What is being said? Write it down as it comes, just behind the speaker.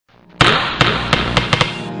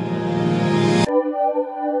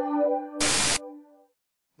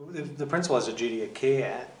the principal has a duty of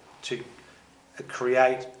care to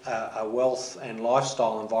create a wealth and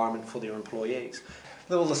lifestyle environment for their employees.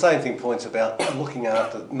 Well, the same thing points about looking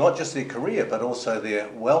after not just their career but also their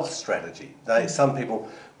wealth strategy. Some people,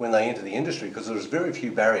 when they enter the industry, because there's very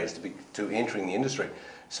few barriers to entering the industry,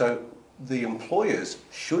 so the employers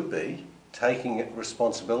should be taking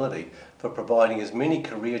responsibility for providing as many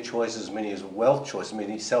career choices, as many as wealth choices, as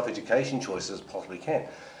many self-education choices as possibly can.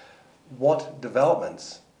 What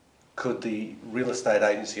developments could the real estate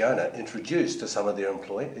agency owner introduce to some of their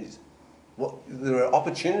employees? There are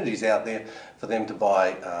opportunities out there for them to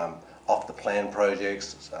buy off-the-plan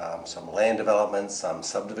projects, some land developments, some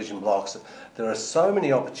subdivision blocks. There are so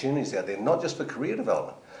many opportunities out there, not just for career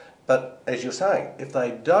development. But as you're saying, if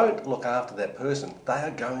they don't look after that person, they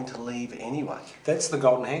are going to leave anyway. That's the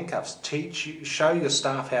golden handcuffs. Show your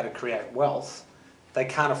staff how to create wealth. They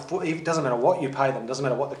can't afford, it doesn't matter what you pay them, doesn't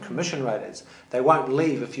matter what the commission rate is, they won't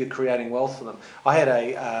leave if you're creating wealth for them. I had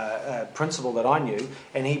a principal that I knew,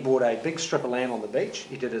 and he bought a big strip of land on the beach.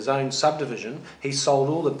 He did his own subdivision. He sold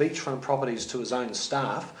all the beachfront properties to his own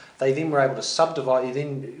staff. They then were able to subdivide. He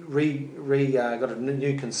then got a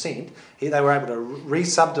new consent. They were able to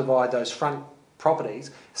re-subdivide those front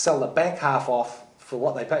properties, sell the back half off for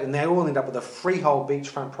what they paid, and they all end up with a freehold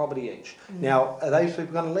beachfront property each. Now, are those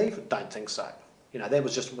people going to leave? Don't think so. You know, that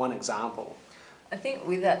was just one example. I think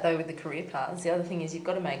with that though, with the career paths, the other thing is you've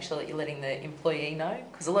got to make sure that you're letting the employee know,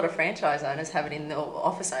 because a lot of franchise owners have it in, or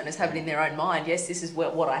office owners have it in their own mind, yes, this is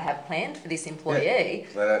what I have planned for this employee.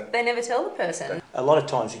 Yeah, they never tell the person. A lot of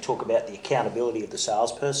times we talk about the accountability of the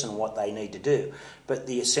salesperson and what they need to do, but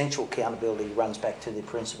the essential accountability runs back to the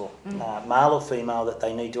principal, male or female, that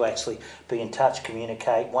they need to actually be in touch,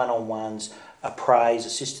 communicate, one-on-ones, appraise,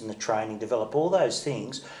 assist in the training, develop all those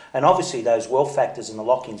things. And obviously those wealth factors and the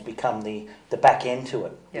lock-ins become the back end to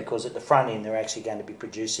it, because at the front end they're actually going to be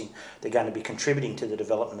producing, they're going to be contributing to the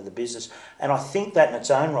development of the business. And I think that in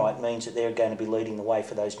its own right means that they're going to be leading the way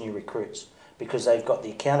for those new recruits, because they've got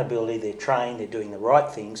the accountability, they're trained, they're doing the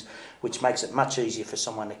right things, which makes it much easier for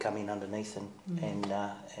someone to come in underneath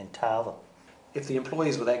and tail them. If the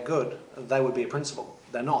employees were that good, they would be a principal.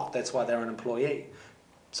 They're not. That's why they're an employee.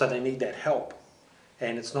 So they need that help,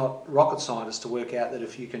 and it's not rocket science to work out that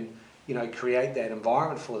if you can, create that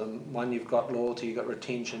environment for them. One, you've got loyalty, you've got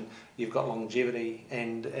retention, you've got longevity,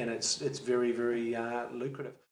 and it's very, very lucrative.